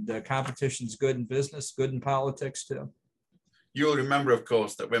 and competition's good in business, good in politics too. You'll remember, of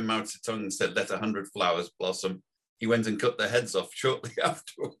course, that when Mao Zedong said, let 100 flowers blossom, he went and cut their heads off shortly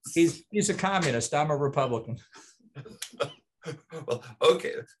afterwards. He's a communist. I'm a Republican. Well,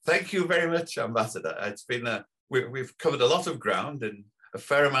 okay. Thank you very much, Ambassador. It's been we've covered a lot of ground in a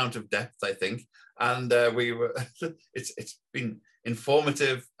fair amount of depth, I think, and it's been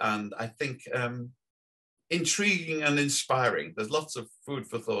informative and I think intriguing and inspiring. There's lots of food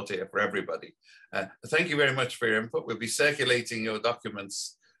for thought here for everybody. Thank you very much for your input. We'll be circulating your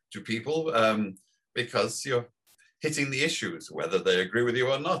documents to people because you're hitting the issues, whether they agree with you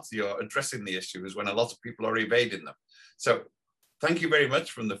or not. You're addressing the issues when a lot of people are evading them. So thank you very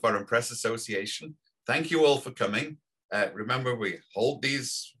much from the Foreign Press Association. Thank you all for coming. Remember, we hold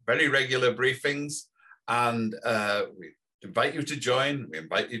these very regular briefings, and we invite you to join, we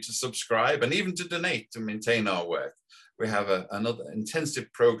invite you to subscribe, and even to donate to maintain our work. We have another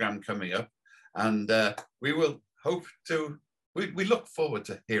intensive program coming up, and we will hope to, we look forward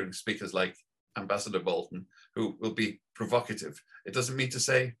to hearing speakers like Ambassador Bolton, who will be provocative. It doesn't mean to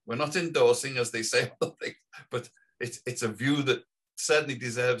say we're not endorsing, as they say, but it's a view that certainly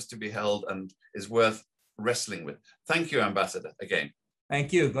deserves to be held and is worth wrestling with. Thank you, Ambassador, again.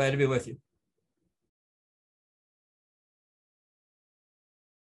 Thank you. Glad to be with you.